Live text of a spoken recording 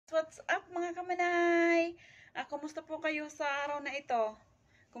What's up mga kamanay? Kumusta po kayo sa araw na ito?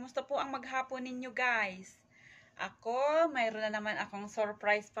 Kumusta po ang maghapon ninyo guys? Ako, mayroon na naman akong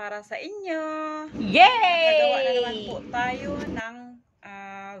surprise para sa inyo. Yay! Nagawa na naman po tayo ng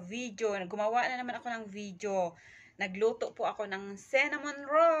video. Gumawa na naman ako ng video. Nagluto po ako ng cinnamon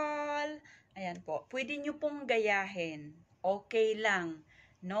roll. Ayan po. Pwede nyo pong gayahin. Okay lang.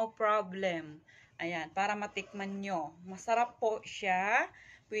 No problem. Ayan, para matikman nyo. Masarap po siya.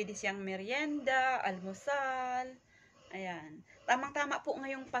 Pwede siyang merienda, almusal. Ayan. Tamang-tama po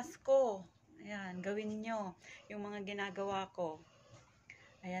ngayong Pasko. Ayan, gawin nyo yung mga ginagawa ko.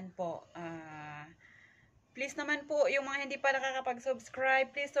 Ayan po. Please naman po, yung mga hindi pa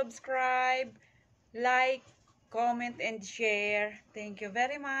nakakapag-subscribe, please subscribe, like, comment, and share. Thank you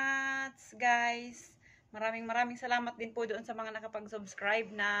very much, guys. Maraming salamat din po doon sa mga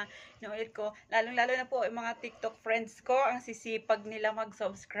nakapag-subscribe na inuulit ko. Lalong-lalo na po yung mga TikTok friends ko, ang sisipag nila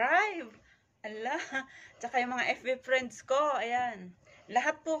mag-subscribe. Ala, tsaka yung mga FB friends ko, ayan.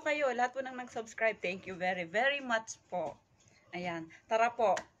 Lahat po kayo, lahat po nang nag-subscribe. Thank you very much po. Ayan, tara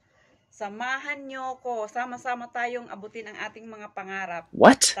po. Samahan nyo ko, sama-sama tayong abutin ang ating mga pangarap.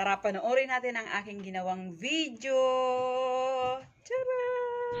 What? Tara, panoorin natin ang aking ginawang video. Tara!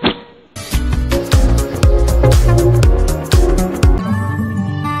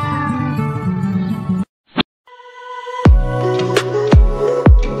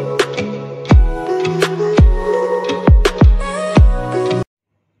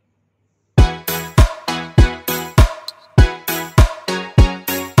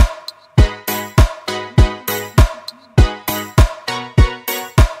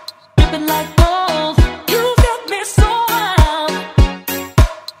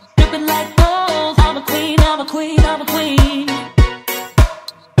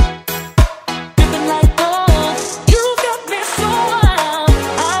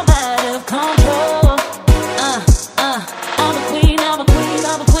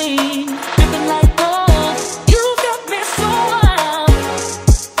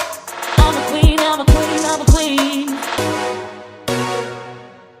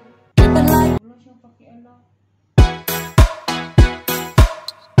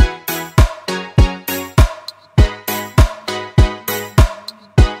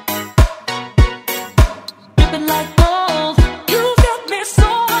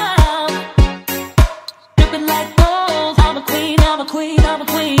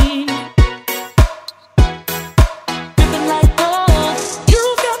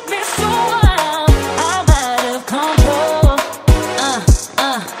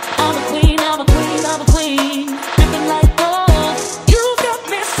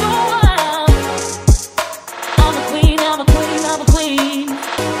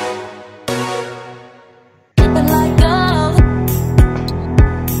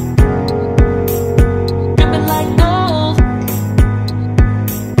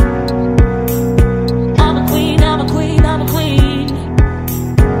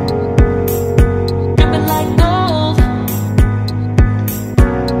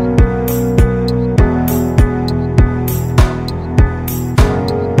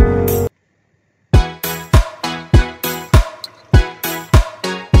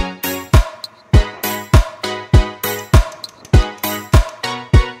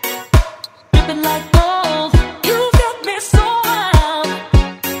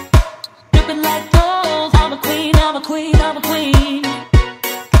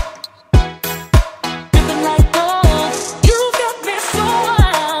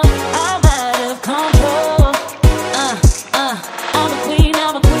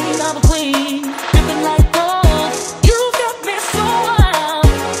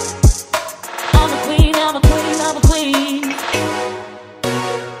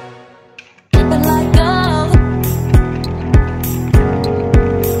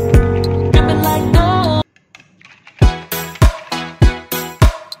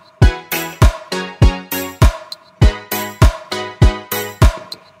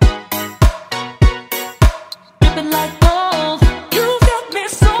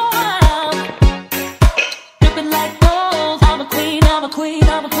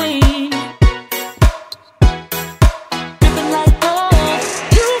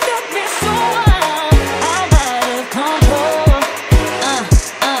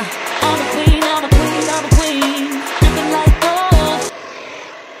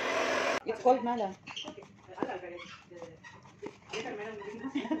 It's called mala.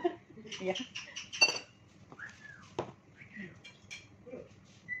 Yeah.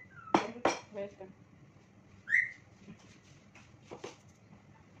 Welcome.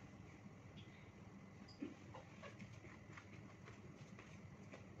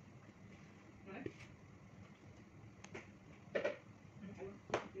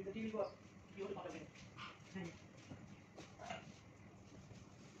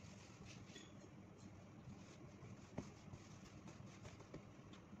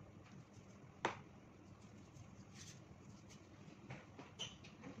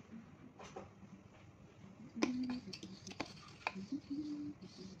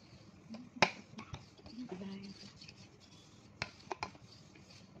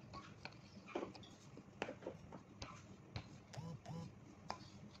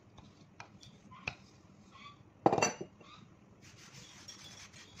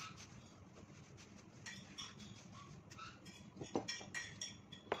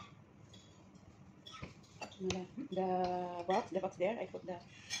 The box there, I put the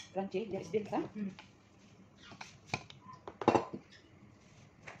crunchy. There is still some.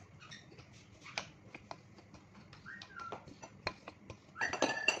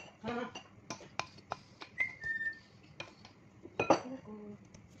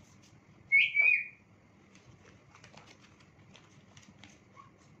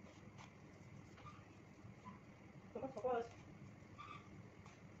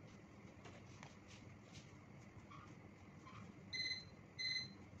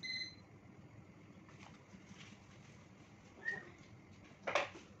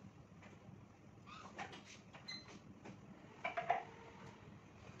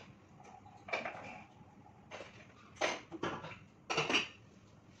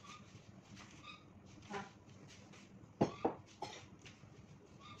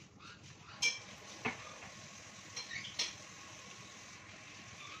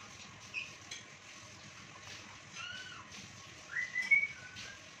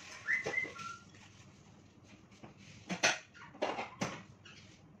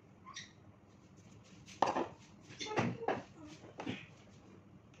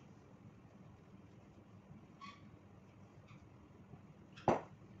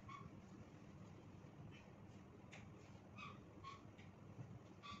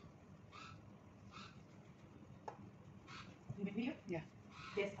 Video? Yeah.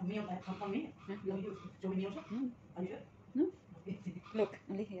 There's a meal from me. Huh? You want me to show me also? No. Are you sure? No. Okay. Look,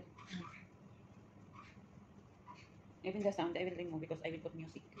 only here. Even the sound I will remove because I will put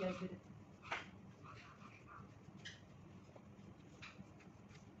music. Yes, with it.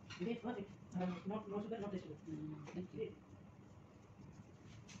 Wait, what? No sugar, not this sugar. Thank you.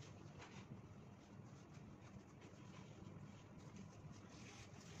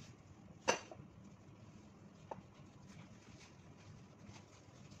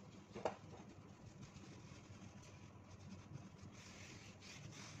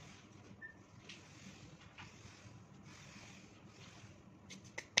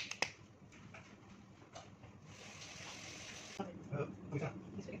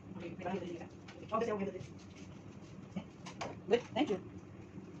 Good, thank you.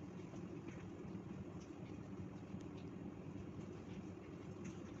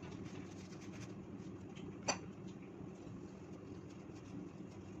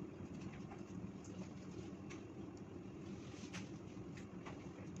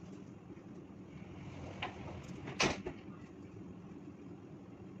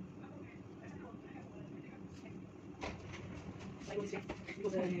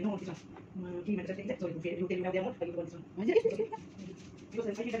 Because no, this one. He mentioned that, so you tell me now the amount, I will go this one. Because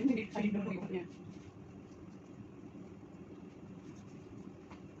I didn't know you. Yeah.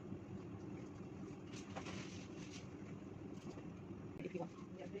 If you want.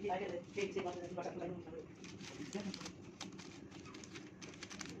 Yeah, I did say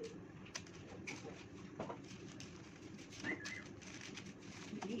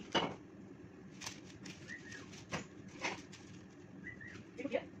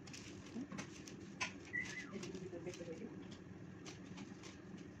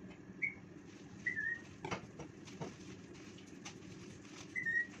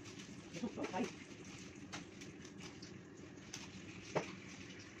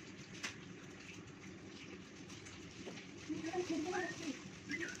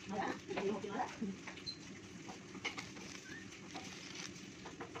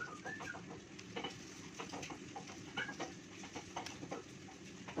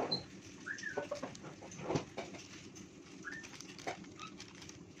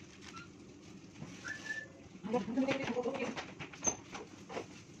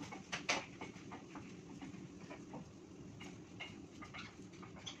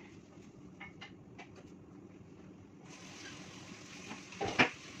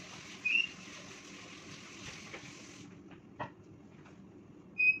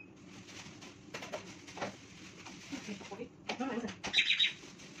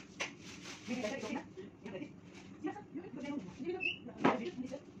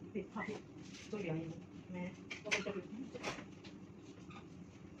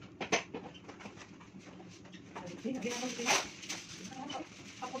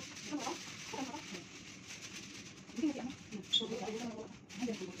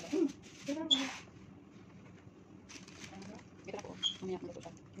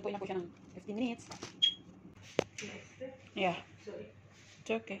Lutuin lang po siya ng 15 minutes. Yeah.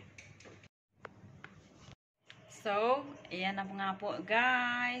 It's okay. So, ayan na nga po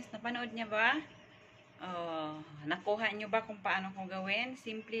guys. Napanood niya ba? Oh, nakuha niyo ba kung paano ko gawin?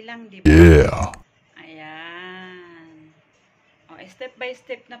 Simple lang, di ba? Yeah. Ayan. O, step by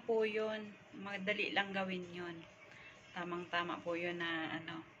step na po yun. Madali lang gawin yun. Tamang-tama po yun na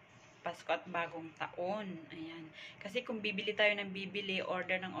ano, Pasko at bagong taon. Ayan. Kasi kung bibili tayo ng bibili,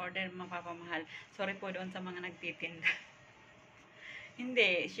 order ng order, mapapamahal. Sorry po doon sa mga nagtitinda.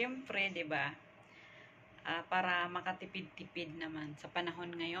 Hindi, syempre, 'di ba? Para makatipid-tipid naman sa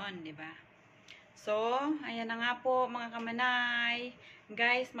panahon ngayon, 'di ba? So, ayan na nga po mga kamanay.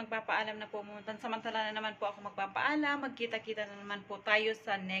 Guys, magpapaalam na po muna. Samantala na naman po ako magpapaalam. Magkita-kita na naman po tayo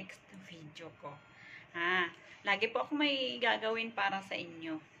sa next video ko. Lagi po ako may gagawin para sa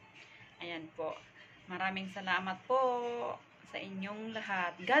inyo. Ayan po. Maraming salamat po sa inyong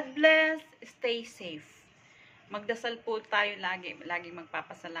lahat. God bless. Stay safe. Magdasal po tayo lagi. Laging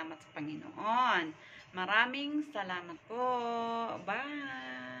magpapasalamat sa Panginoon. Maraming salamat po. Bye.